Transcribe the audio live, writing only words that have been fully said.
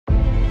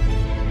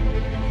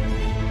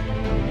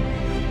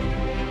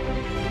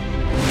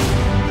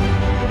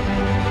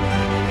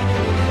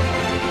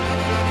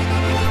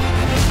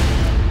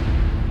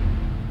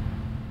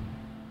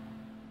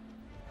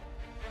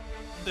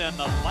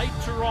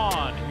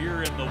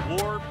in the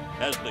war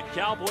as the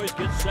Cowboys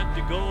get set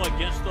to go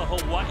against the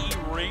Hawai'i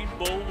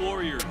Rainbow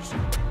Warriors.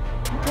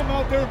 You come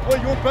out there and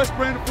play your best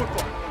brand of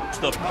football.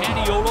 The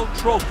Paniolo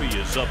Trophy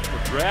is up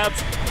for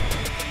grabs.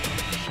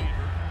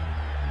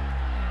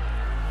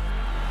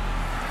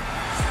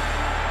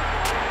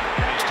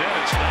 Instead,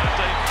 it's not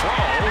a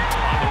throw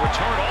on the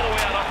return all the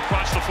way out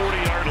across the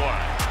 40-yard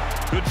line.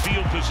 Good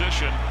field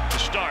position to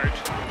start.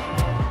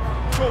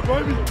 Go,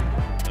 baby.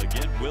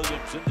 Again,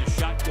 Williams in the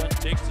shotgun,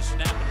 takes the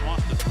snap and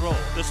wants to throw.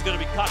 This is going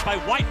to be caught by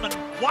Whiteman.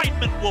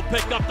 Whiteman will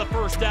pick up the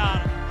first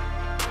down.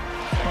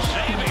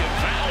 Xavier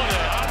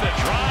Valida on the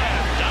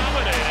drive,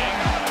 dominating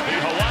the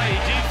Hawaii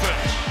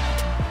defense.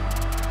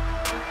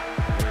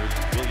 There's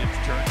Williams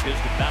turns his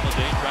to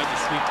Valida, tries to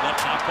sweep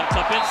left, now cuts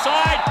up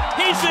inside.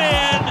 He's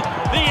in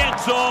the end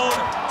zone.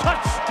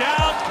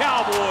 Touchdown,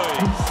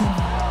 Cowboys.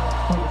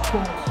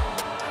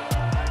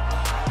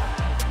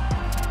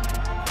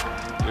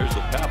 There's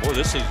the pass. Boy,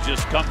 this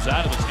just comes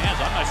out of his hands.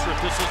 I'm not sure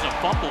if this is a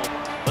fumble.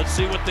 Let's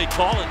see what they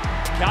call it.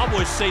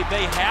 Cowboys say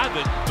they have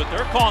it, but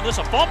they're calling this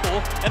a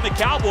fumble, and the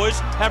Cowboys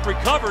have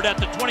recovered at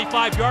the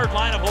 25-yard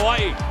line of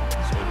Hawaii.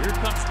 So here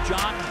comes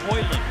John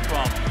Hoyland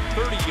from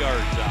 30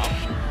 yards out.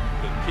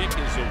 The kick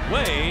is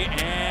away,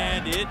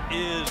 and it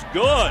is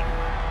good.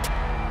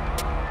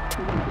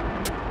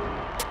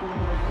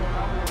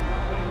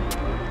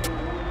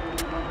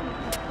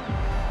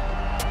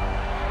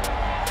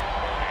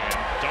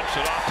 Dumps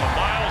it off to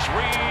Miles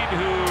Reed,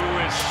 who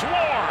is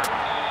swarmed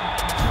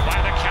by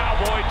the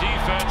Cowboy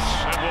defense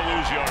and will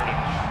lose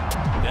yardage.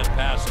 That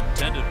pass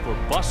intended for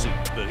Bussey,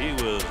 but he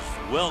was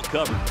well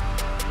covered.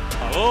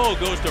 Oh,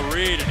 goes to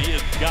Reed, and he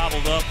is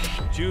gobbled up,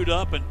 chewed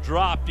up, and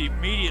dropped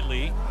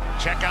immediately.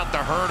 Check out the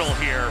hurdle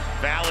here.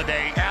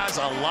 Valide has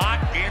a lot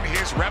in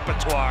his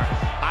repertoire.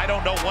 I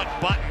don't know what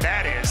button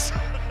that is.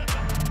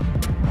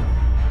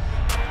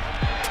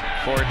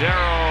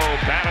 Cordero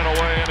batted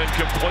away and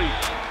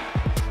incomplete.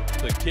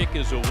 The kick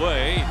is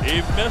away.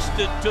 He missed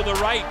it to the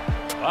right.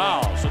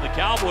 Wow, so the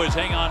Cowboys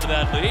hang on to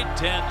that lead,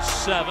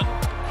 10-7.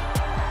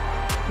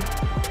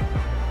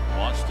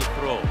 Wants to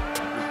throw.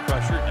 Under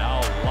pressure,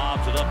 now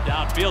lobs it up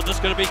downfield. This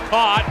is going to be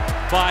caught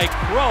by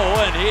Crow,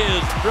 and he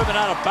is driven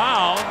out of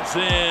bounds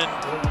in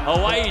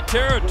Hawaii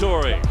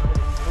territory.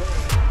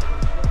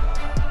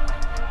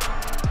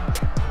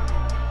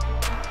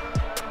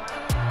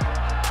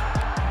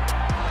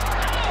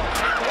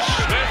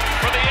 Smith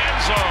for the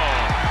end zone.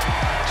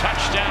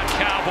 Touchdown,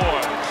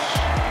 Cowboys.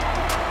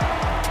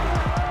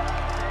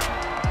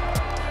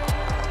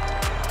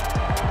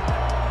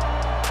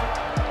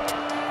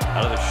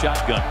 Out of the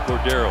shotgun,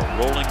 Cordero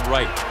rolling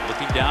right,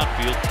 looking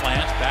downfield,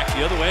 plants back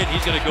the other way, and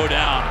he's going to go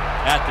down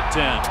at the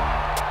 10.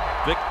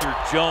 Victor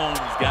Jones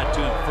got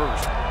to him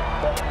first.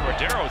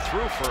 Cordero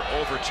threw for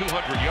over 200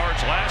 yards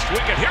last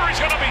week, and here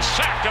he's going to be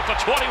sacked at the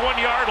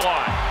 21-yard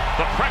line.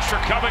 The pressure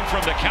coming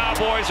from the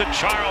Cowboys and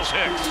Charles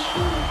Hicks.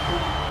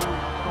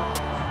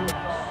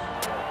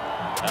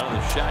 Out of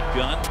the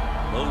shotgun,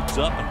 loads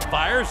up and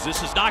fires.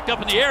 This is knocked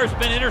up in the air. It's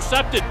been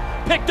intercepted,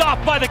 picked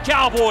off by the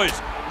Cowboys.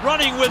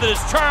 Running with it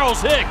is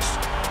Charles Hicks.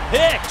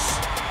 Hicks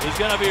is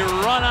going to be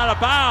run out of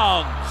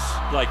bounds.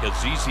 Like a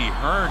ZZ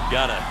Hearn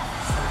got a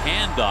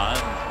hand on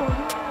it.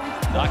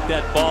 Knocked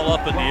that ball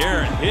up in the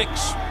air, and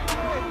Hicks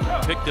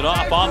picked it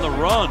off on the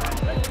run.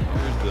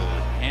 Here's the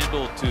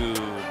handle to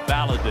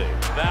Valide.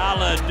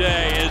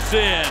 Valide is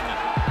in.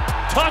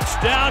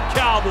 Touchdown,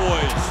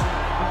 Cowboys.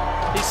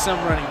 He's some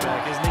running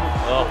back, isn't he?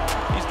 Oh,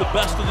 he's the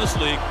best in this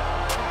league.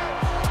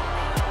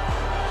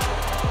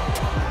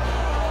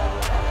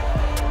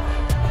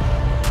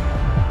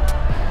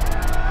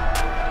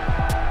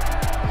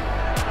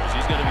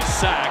 He's going to be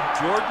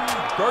sacked. Jordan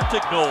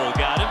Bertignol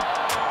got him.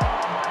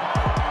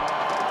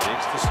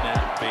 Takes the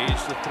snap,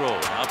 fades the throw.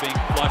 Now being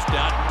flushed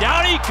down.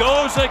 Down he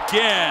goes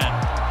again.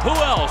 Who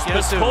else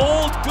but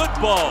Cole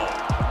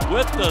Goodbow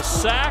with the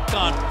sack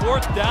on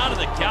 4th down, and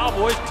the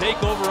Cowboys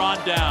take over on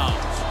downs.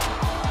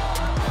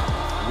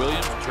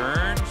 Williams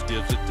turns,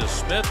 gives it to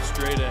Smith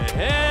straight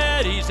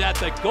ahead. He's at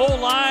the goal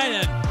line,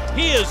 and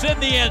he is in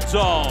the end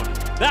zone.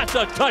 That's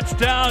a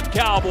touchdown,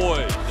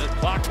 Cowboys. The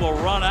clock will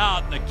run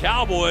out, and the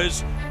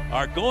Cowboys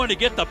are going to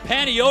get the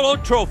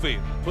Paniolo Trophy.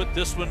 Put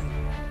this one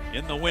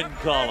in the win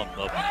column.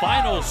 The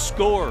final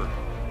score.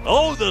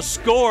 Oh, the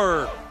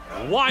score.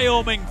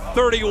 Wyoming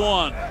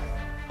 31,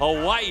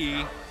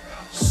 Hawaii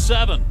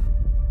 7.